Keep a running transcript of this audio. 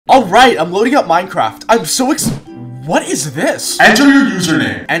Alright, I'm loading up Minecraft. I'm so What is this? Enter your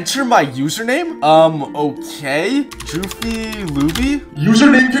username. Enter my username? Okay. Joofy Luby?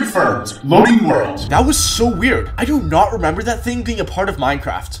 Username confirmed. Loading world. That was so weird. I do not remember that thing being a part of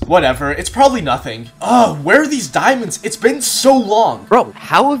Minecraft. Whatever, it's probably nothing. Where are these diamonds? It's been so long. Bro,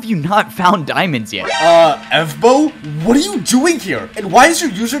 how have you not found diamonds yet? Evbo? What are you doing here? And why is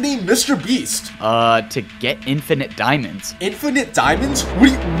your username MrBeast? To get infinite diamonds. Infinite diamonds?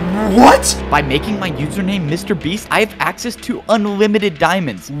 What? By making my username MrBeast, I have access to unlimited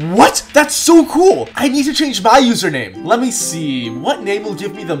diamonds. What? That's so cool. I need to change my username. Let me see. What name will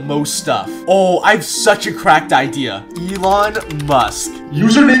give me the most stuff? Oh, I have such a cracked idea. Elon Musk.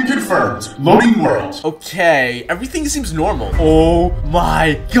 Username confirmed. Loading world. Okay, everything seems normal. Oh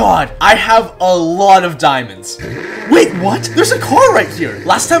my god. I have a lot of diamonds. Wait, what? There's a car right here.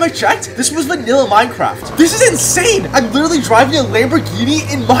 Last time I checked, this was vanilla Minecraft. This is insane. I'm literally driving a Lamborghini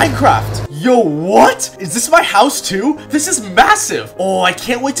in Minecraft. Yo, what? Is this my house too? This is massive. Oh, I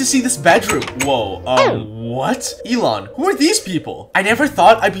can't wait to see this bedroom. Whoa, what? Elon, who are these people? I never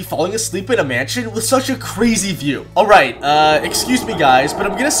thought I'd be falling asleep in a mansion with such a crazy view. All right, excuse me guys, but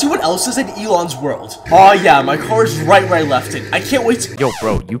I'm gonna see what else is in Elon's world. Oh yeah, my car is right where I left it. I can't wait to— Yo,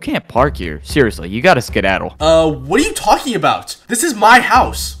 bro, you can't park here. Seriously, you gotta skedaddle. What are you talking about? This is my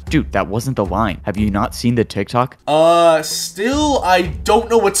house. Dude, that wasn't the line. Have you not seen the TikTok? Still, I don't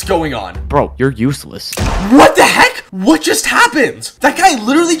know what's going on. Bro, you're useless. What the heck? What just happened? That guy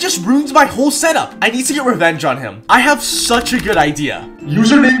literally just ruined my whole setup. I need to get revenge on him. I have such a good idea.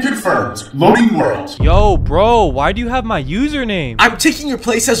 Username confirmed. Loading world. Yo, bro, why do you have my username? I'm taking your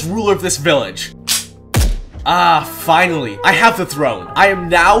place as ruler of this village. Ah, finally. I have the throne. I am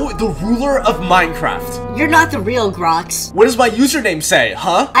now the ruler of Minecraft. You're not the real Grox. What does my username say,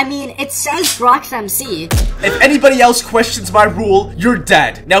 huh? I mean, it says Grox MC. If anybody else questions my rule, you're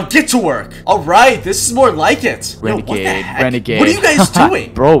dead. Now get to work. Alright, this is more like it. Renegade, Yo, what the heck? renegade. What are you guys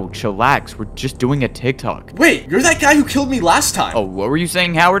doing? Bro, chillax. We're just doing a TikTok. Wait, you're that guy who killed me last time. Oh, what were you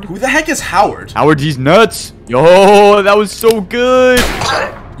saying, Howard? Who the heck is Howard? Howard, he's nuts. Yo, that was so good.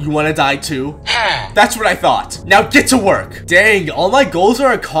 You wanna die too? That's what I thought. Now get to work. Dang, all my goals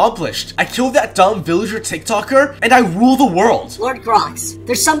are accomplished. I killed that dumb villager TikToker, and I rule the world. Lord Grox,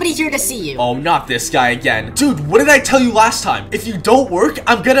 there's somebody here to see you. Oh, not this guy again. Dude, what did I tell you last time? If you don't work,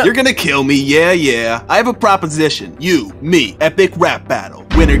 I'm gonna— You're gonna kill me, yeah. I have a proposition. You, me, epic rap battle.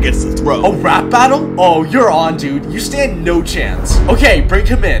 Winner gets the throne. A rap battle? Oh, you're on, dude. You stand no chance. Okay, bring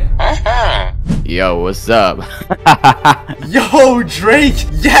him in. Yo, what's up? Yo, Drake!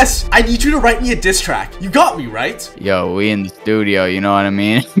 Yes! I need you to write me a diss track. You got me, right? Yo, we in the studio, you know what I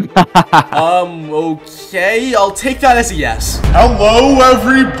mean? Okay. I'll take that as a yes. Hello,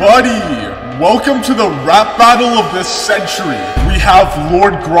 everybody. Welcome to the rap battle of this century. We have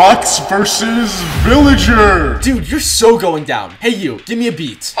Lord Grox versus Villager. Dude, you're so going down. Hey, you. Give me a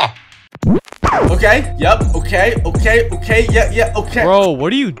beat. Okay, yep, okay, yeah, okay. Bro,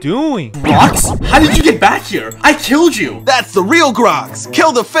 what are you doing? Grox? How did you get back here? I killed you. That's the real Grox.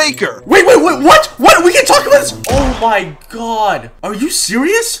 Kill the faker. Wait, what? What? We can talk about this? Oh my god. Are you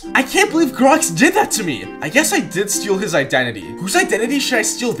serious? I can't believe Grox did that to me. I guess I did steal his identity. Whose identity should I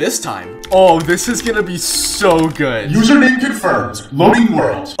steal this time? Oh, this is gonna be so good. Username confirmed. Loading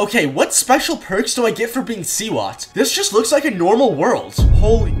world. Okay, what special perks do I get for being Seawatt? This just looks like a normal world.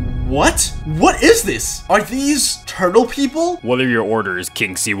 Holy... What? What is this? Are these turtle people? What are your orders,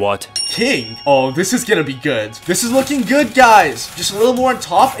 King Seawatt? King? Oh, this is gonna be good. This is looking good, guys. Just a little more on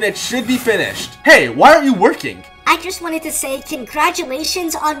top and it should be finished. Hey, why aren't you working? I just wanted to say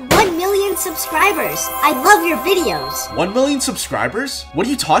congratulations on 1 million subscribers. I love your videos. 1 million subscribers? What are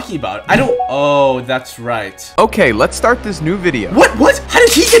you talking about? I don't... Oh, that's right. Okay, let's start this new video. What? How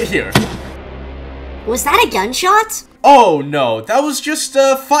did he get here? Was that a gunshot? Oh, no. That was just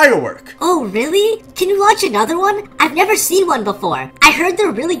a firework. Oh, really? Can you launch another one? I've never seen one before. I heard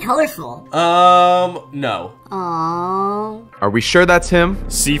they're really colorful. No. Aww. Are we sure that's him?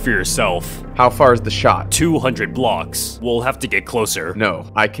 See for yourself. How far is the shot? 200 blocks. We'll have to get closer.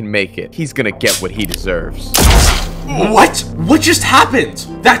 No, I can make it. He's gonna get what he deserves. What? What just happened?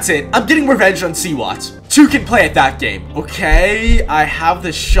 That's it. I'm getting revenge on Seawatt. 2 can play at that game. Okay, I have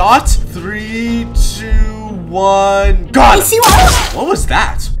the shot. 3, 2, 1. God! Hey, Seawatt! What was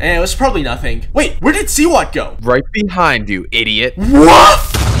that? It was probably nothing. Wait, where did Seawatt go? Right behind you, idiot. What?